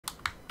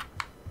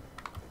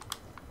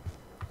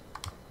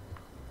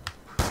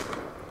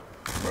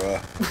bro.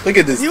 Look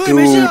at this dude.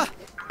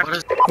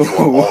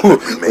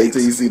 Wait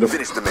till you see the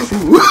finish the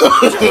mission.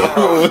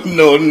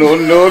 No.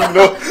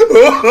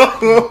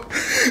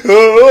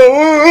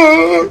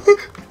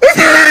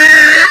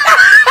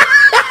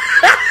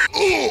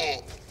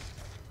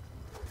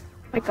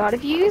 Oh my god,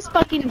 if you use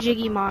fucking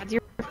Jiggy mods,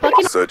 you're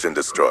fucking search and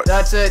destroy.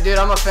 That's it, dude.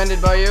 I'm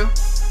offended by you.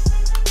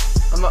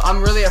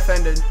 I'm really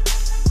offended.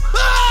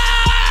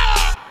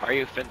 Are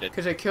you offended?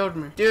 Cause it killed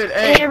me, dude.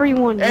 Hey,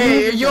 everyone.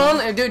 Hey, you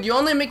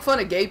only make fun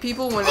of gay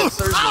people when it's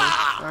Thursday.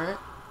 All right.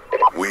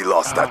 We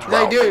lost that Hey,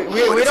 round. dude,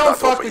 we don't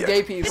fuck with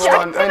gay people.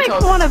 I make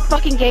fun of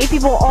fucking gay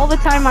people all the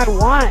time I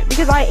want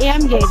because I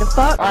am gay. The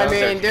fuck. I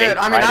mean, dude.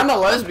 I'm a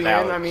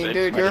lesbian. I mean,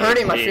 dude, you're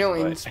hurting my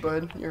feelings,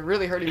 bud. You're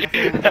really hurting my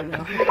feelings right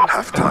now.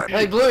 Half time.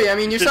 Hey, Bluey. I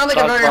mean, you sound like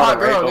a very hot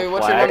girl, dude.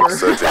 What's your number?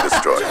 Search and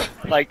destroy.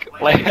 like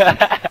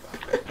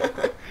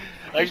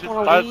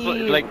Shadow.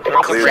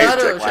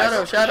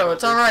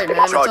 It's alright,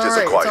 man. It's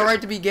alright. It's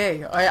alright to be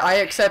gay. I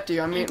accept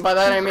you. I mean, by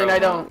that I mean I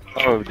don't.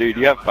 Oh, dude,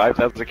 you have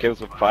 5,000 kills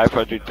with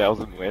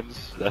 500,000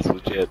 wins. That's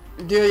legit.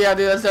 Dude, yeah,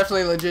 dude, that's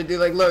definitely legit, dude.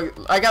 Like, look,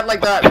 I got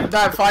like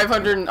that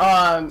 500.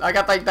 I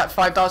got like that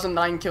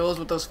 5,009 kills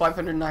with those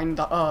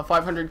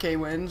 500k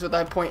wins with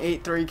that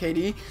 .83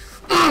 KD.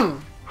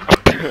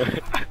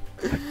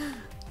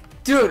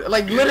 Dude,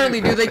 like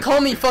literally, dude, they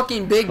call me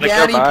fucking Big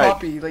Daddy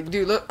Puppy. Like,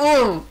 dude, look,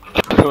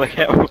 Look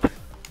at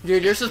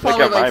dude, yours is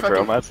probably like mine,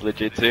 fucking. bro. That's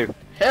legit too.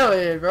 Hell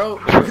yeah, bro.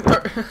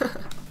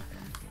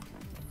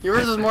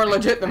 Yours is more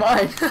legit than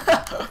mine.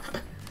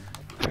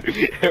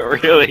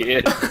 It really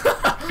is.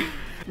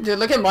 Dude,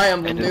 look at my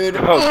emblem, dude.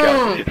 Oh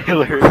god,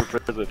 Hillary in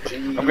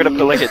prison. I'm gonna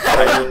put like a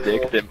tiny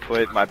dick, then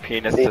put my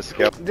penis to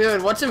scale.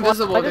 Dude, what's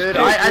invisible, dude?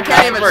 I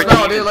can't even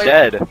spell, dude. Like,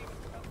 dead.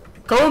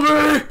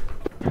 Kobe.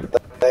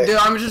 Dude,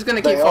 I'm just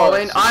gonna keep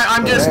falling.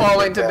 I'm just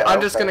falling to.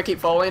 I'm just gonna keep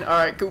falling. All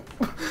right, cool.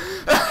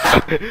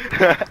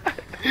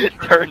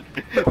 Turn.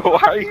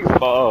 Why are you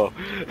fall?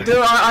 Dude,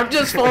 I'm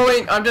just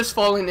falling. I'm just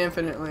falling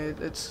infinitely.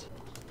 It's.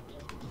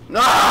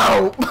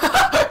 No.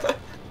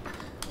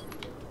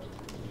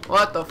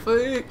 What the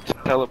fuck?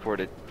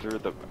 Teleported through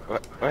the.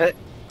 What?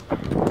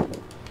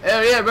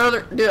 Hell yeah,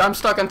 brother. Dude, I'm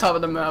stuck on top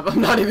of the map. I'm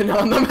not even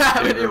on the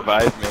map It anymore.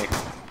 revived me.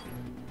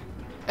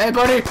 Hey,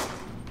 buddy.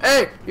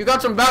 Hey, you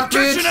got some bath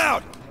beads?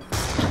 out.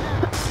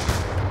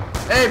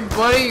 Hey,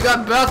 buddy, you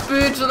got bath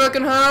beads that I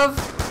can have?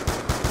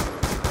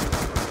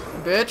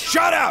 Bitch.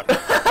 Shut out.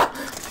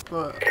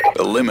 What?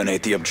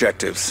 Eliminate the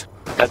objectives.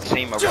 That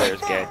team over there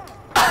is gay.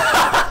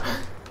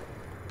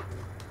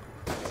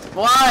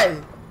 Why?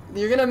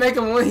 You're gonna make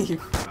him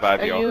leave.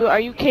 Are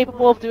you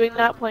capable of doing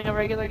that playing a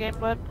regular game,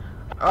 bud?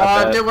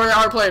 Dude, we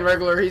are playing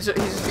regular. He's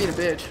just being a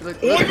bitch.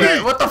 Look at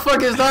that. What the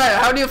fuck is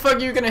that? How the fuck are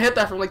you gonna hit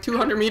that from like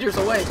 200 meters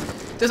away?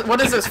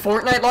 What is this,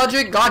 Fortnite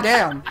logic?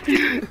 Goddamn.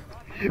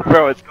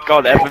 Bro, it's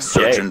called FMJ.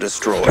 Search and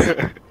destroy.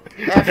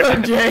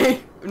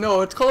 FMJ?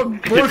 No, it's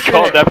called bullshit. It's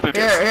called FMJ.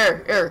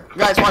 Here.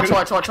 Guys, watch.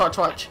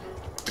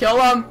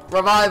 Kill him,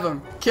 revive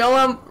him. Kill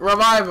him,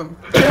 revive him.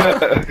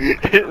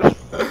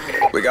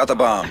 We got the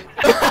bomb.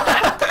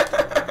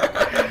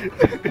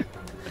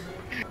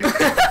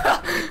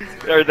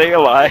 Are they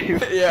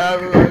alive? Yeah, I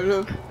revived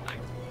him.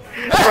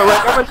 Bro,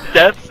 like how much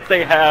deaths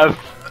they have.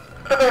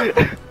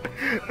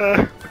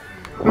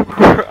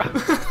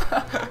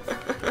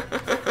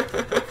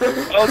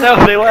 Oh no,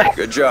 they left.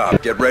 Good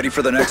job. Get ready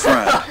for the next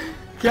round.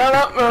 Kill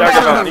him,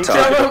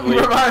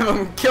 revive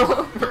him.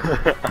 Kill him.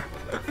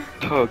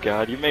 Oh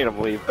god, you made them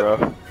leave,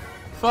 bro.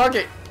 Fuck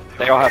it.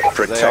 They all have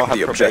Protect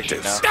the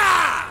objectives.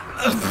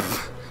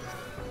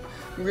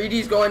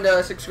 Greedy's going to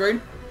 6th grade.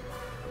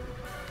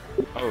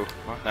 Oh,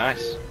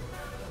 nice.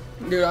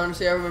 Dude,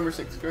 honestly, I remember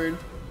 6th grade.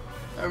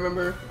 I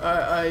remember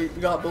I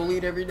got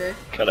bullied every day.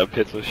 Kind of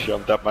pits was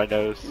shoved up my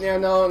nose. Yeah,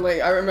 no, like,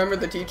 I remember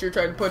the teacher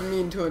tried putting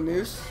me into a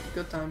noose.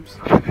 Good times.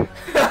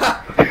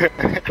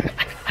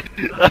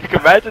 Like,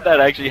 imagine that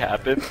actually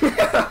happened.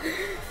 I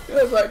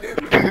was like,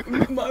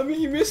 dude,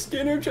 Mommy, Miss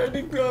Skinner tried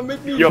to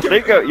make me. You'll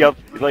think of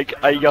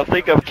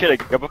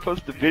kidding. I'm gonna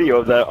post a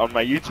video of that on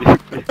my YouTube.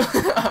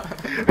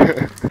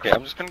 Okay,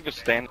 I'm just gonna go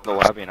stand in the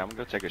lobby and I'm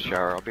gonna go take a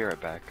shower. I'll be right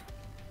back.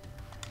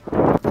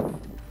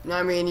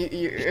 I mean,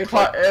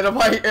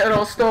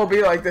 it'll still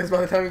be like this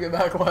by the time you get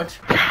back. Watch.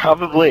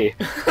 Probably.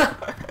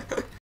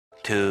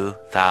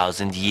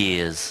 2,000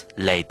 years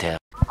later.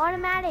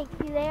 Automatic,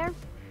 you there?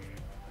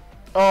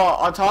 Oh,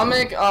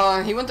 Atomic,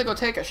 he went to go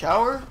take a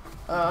shower.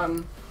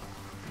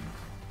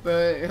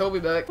 But he'll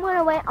be back.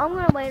 I'm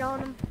gonna wait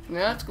on him. Yeah,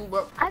 that's cool,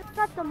 bro. I've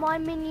got the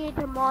mod menu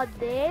to mod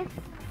this.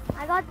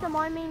 I got the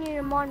mod menu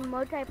to mod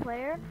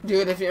multiplayer.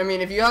 Dude, if you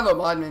have a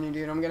mod menu,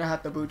 dude, I'm gonna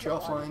have to boot you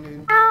offline,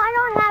 dude. No, I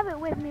don't have it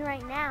with me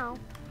right now.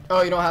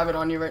 Oh, you don't have it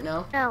on you right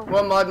now? No.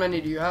 What mod menu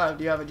do you have?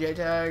 Do you have a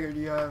JTAG or do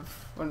you have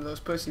one of those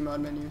pussy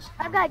mod menus?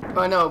 I've got.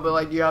 I know, but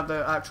like, do you have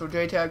the actual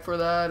JTAG for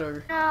that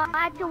or? No,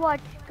 I have to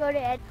go to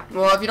Ed.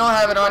 Well, if you don't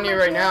have it on you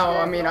right now,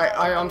 I mean,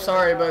 I'm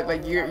sorry, but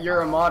like you're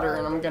a modder,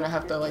 and I'm gonna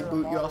have to like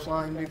boot you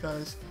offline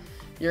because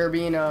you're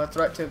being a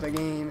threat to the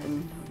game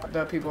and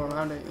the people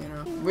around it, you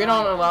know. We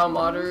don't allow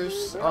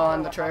modders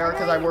on the TRYHARDS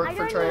because I work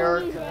for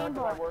TRYHARDS.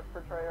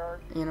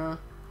 You know.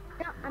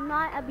 No, I'm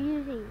not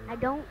abusing. I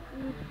don't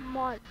use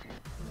mods.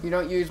 You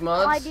don't use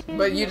mods?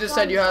 But you just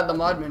said you had the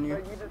mod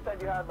menu.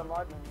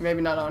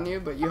 Maybe not on you,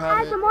 but you I have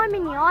have the it. mod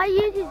menu. All I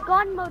use is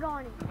God mode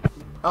on it.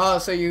 Oh,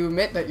 so you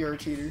admit that you're a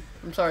cheater.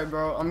 I'm sorry,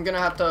 bro. I'm gonna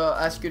have to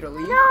ask you to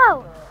leave.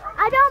 No,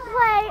 I don't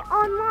play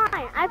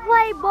online. I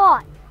play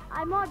bot.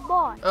 I'm not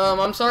bot.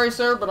 I'm sorry,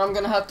 sir, but I'm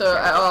gonna have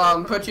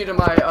to put you to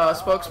my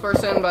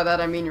spokesperson. By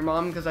that I mean your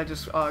mom, because I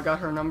just got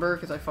her number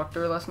because I fucked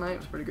her last night. It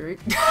was pretty great.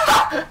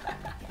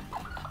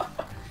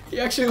 He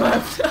actually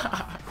left.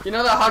 You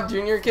know that Hawk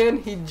Jr. kid?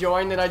 He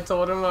joined and I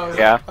told him I was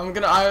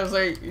like, I was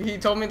like, he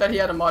told me that he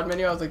had a mod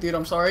menu. I was like, dude,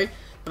 I'm sorry,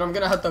 but I'm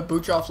gonna have to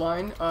boot you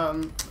offline.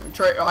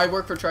 I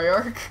work for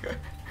TRYHARDS.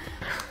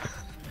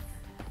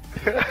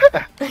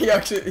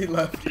 He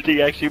left. Did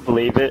he actually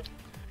believe it?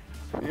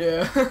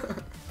 Yeah.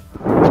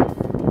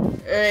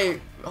 Hey,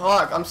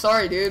 Hawk, I'm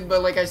sorry, dude,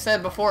 but like I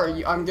said before,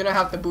 I'm gonna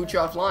have to boot you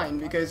offline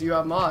because you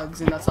have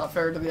mods, and that's not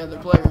fair to the other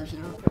players, you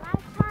know?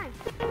 Last time.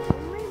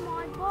 Only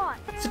mod bot.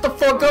 Shut the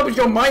fuck up with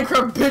your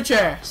Minecraft bitch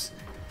ass!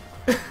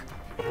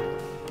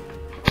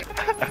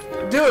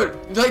 Dude,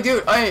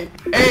 hey,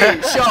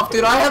 Shelf,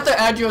 dude, I have to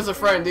add you as a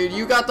friend, dude.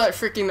 You got that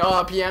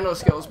freaking piano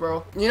skills,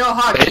 bro. You know,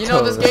 Hawk, you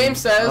know this game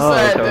says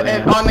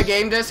that on the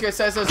game disc it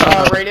says it's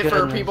rated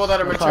for people that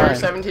are mature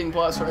 17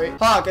 plus, right?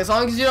 Hawk, as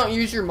long as you don't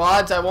use your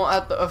mods, I won't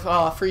have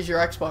to freeze your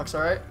Xbox,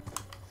 alright?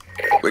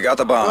 We got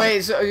the bomb.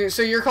 Wait,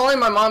 so you're calling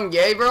my mom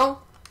gay, bro?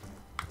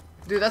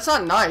 Dude, that's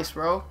not nice,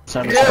 bro.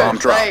 Dude, Bomb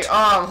dropped. hey,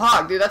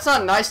 Hawk, dude, that's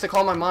not nice to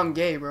call my mom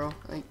gay, bro.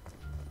 Like,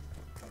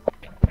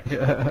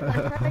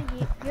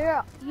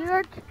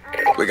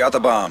 We got the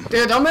bomb.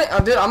 dude, I'm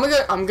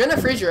gonna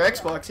freeze your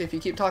Xbox if you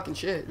keep talking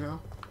shit,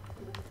 bro.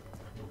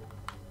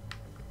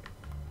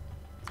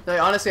 Like,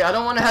 honestly, I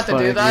don't want to have to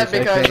do that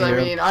because I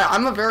mean,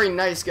 I'm a very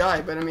nice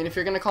guy, but I mean, if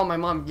you're gonna call my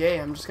mom gay,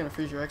 I'm just gonna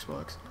freeze your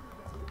Xbox.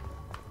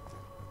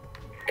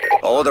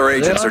 All other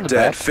agents are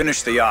dead.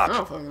 Finish the I op.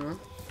 don't fucking know.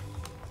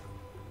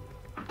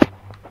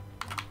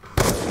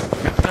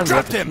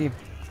 Dropped him.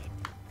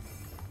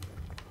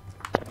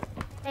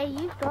 Hey,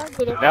 you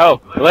started it.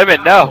 No,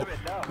 Lemon, no.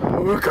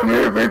 Oh, come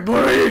here, big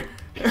boy.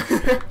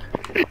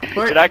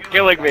 You're not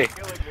killing me.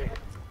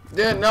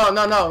 Dude, no.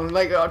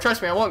 Like,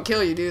 trust me, I won't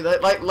kill you, dude.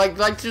 Like,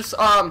 just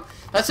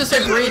let's just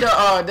agree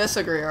to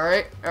disagree. All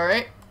right. All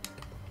right.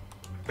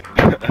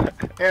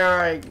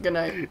 Good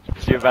night.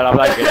 See, but I'm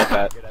not good at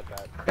that.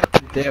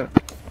 Damn.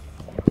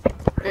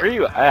 Where are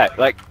you at?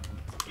 Like,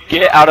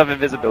 get out of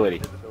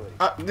invisibility.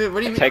 Dude, what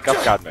do you mean? Take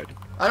off God mode.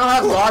 I don't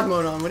have God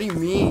mode on. What do you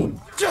mean?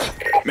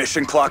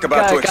 Mission clock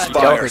about to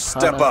expire.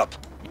 Step up.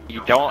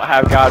 You don't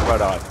have God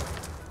mode on.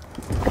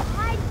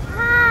 Hi.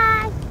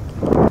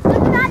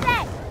 Look at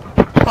that.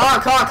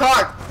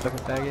 Hawk. Fucking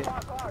faggot.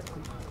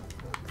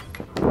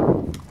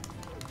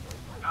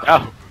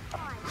 Oh.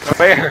 Come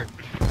here.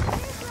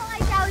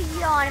 Like that was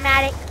you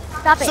automatic.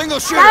 Stop it. Single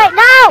shooter. Stop it.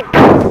 No.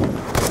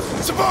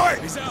 Support.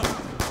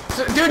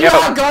 Dude, you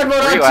have God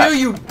mode on too,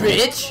 you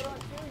bitch.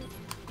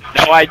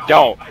 No, I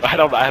don't. I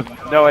have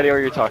no idea what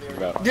you're talking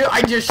about. Dude,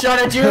 I just shot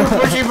at you,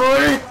 pushy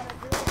boy.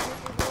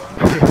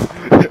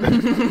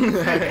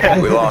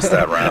 We lost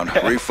that round.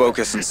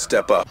 Refocus and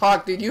step up.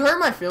 Hawk, dude, you hurt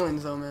my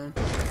feelings though, man.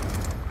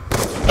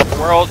 The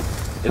world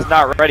is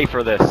not ready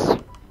for this.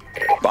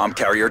 Bomb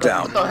carrier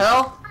down. What the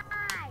hell?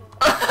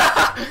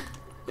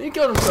 He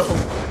killed himself.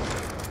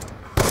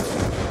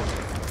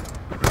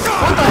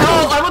 What the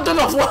hell? I went to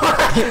the floor.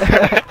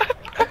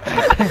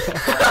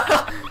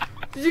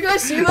 Did you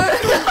guys see that?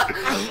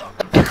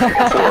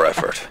 Poor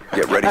effort.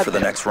 Get ready for the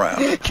next round.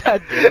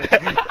 God damn it.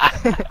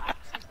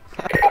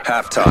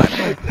 Halftime.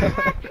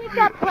 Pick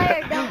up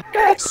player.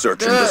 Don't.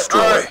 Search and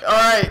destroy.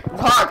 Alright,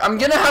 Hawk, I'm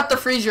gonna have to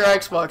freeze your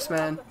Xbox,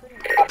 man.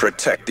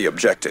 Protect the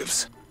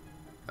objectives.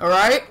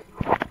 Alright?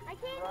 I can't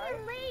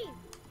even leave.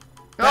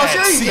 I'll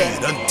show you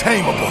then.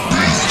 Untamable.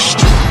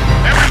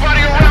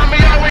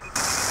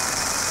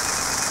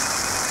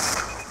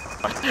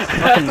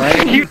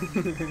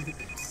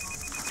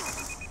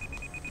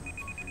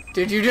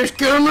 Did you just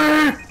kill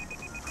me?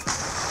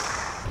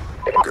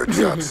 Good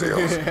job,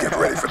 Seals. Get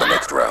ready for the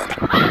next round.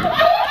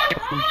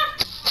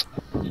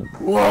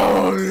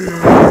 Wally!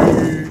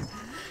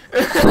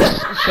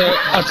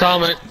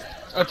 Atomic.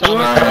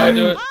 Atomic, how do I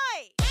do it?